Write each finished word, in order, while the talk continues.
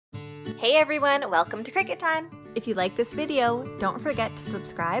Hey everyone, welcome to Cricut Time! If you like this video, don't forget to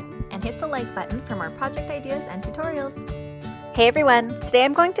subscribe and hit the like button for more project ideas and tutorials. Hey everyone, today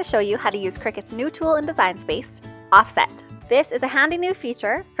I'm going to show you how to use Cricut's new tool in Design Space, Offset. This is a handy new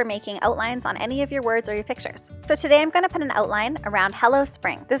feature for making outlines on any of your words or your pictures. So today I'm going to put an outline around Hello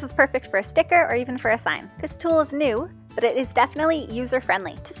Spring. This is perfect for a sticker or even for a sign. This tool is new, but it is definitely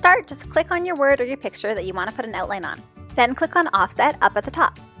user-friendly. To start, just click on your word or your picture that you want to put an outline on. Then click on Offset up at the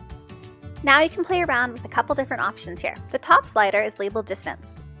top. Now you can play around with a couple different options here. The top slider is labeled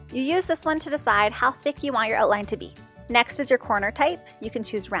distance. You use this one to decide how thick you want your outline to be. Next is your corner type. You can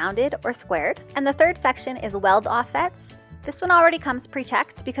choose rounded or squared. And the third section is weld offsets. This one already comes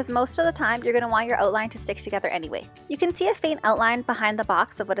pre-checked because most of the time you're going to want your outline to stick together anyway. You can see a faint outline behind the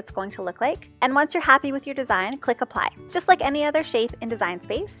box of what it's going to look like. And once you're happy with your design, click apply. Just like any other shape in Design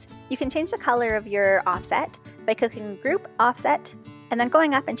Space, you can change the color of your offset by clicking Group Offset and then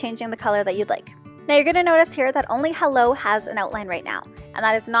going up and changing the color that you'd like. Now you're going to notice here that only Hello has an outline right now, and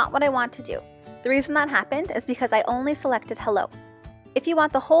that is not what I want to do. The reason that happened is because I only selected Hello. If you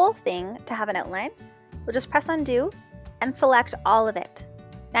want the whole thing to have an outline, we'll just press Undo and select all of it.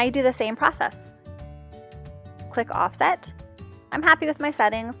 Now you do the same process. Click Offset. I'm happy with my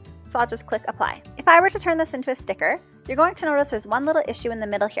settings, so I'll just click Apply. If I were to turn this into a sticker, you're going to notice there's one little issue in the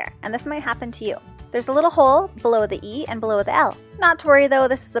middle here, and this might happen to you. There's a little hole below the E and below the L. Not to worry though,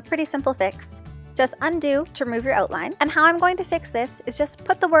 this is a pretty simple fix. Just undo to remove your outline. And how I'm going to fix this is just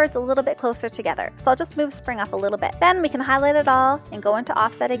put the words a little bit closer together. So I'll just move Spring up a little bit. Then we can highlight it all and go into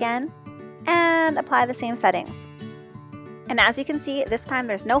Offset again and apply the same settings. And as you can see, this time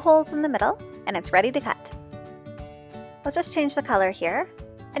there's no holes in the middle and it's ready to cut. I'll just change the color here.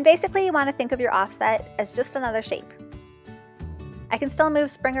 And basically you want to think of your offset as just another shape. I can still move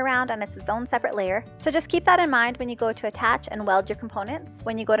Spring around and it's its own separate layer, so just keep that in mind when you go to attach and weld your components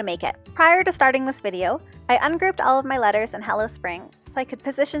when you go to make it. Prior to starting this video, I ungrouped all of my letters in Hello Spring so I could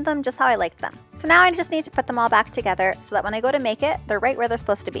position them just how I liked them. So now I just need to put them all back together so that when I go to make it, they're right where they're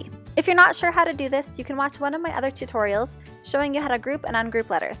supposed to be. If you're not sure how to do this, you can watch one of my other tutorials showing you how to group and ungroup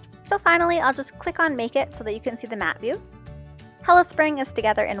letters. So finally, I'll just click on Make It so that you can see the matte view. Hello Spring is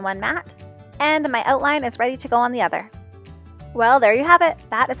together in one matte, and my outline is ready to go on the other. Well, there you have it.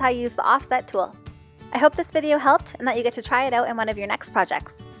 That is how you use the Offset tool. I hope this video helped and that you get to try it out in one of your next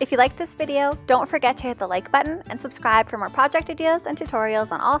projects. If you liked this video, don't forget to hit the like button and subscribe for more project ideas and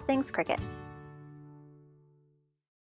tutorials on all things Cricut.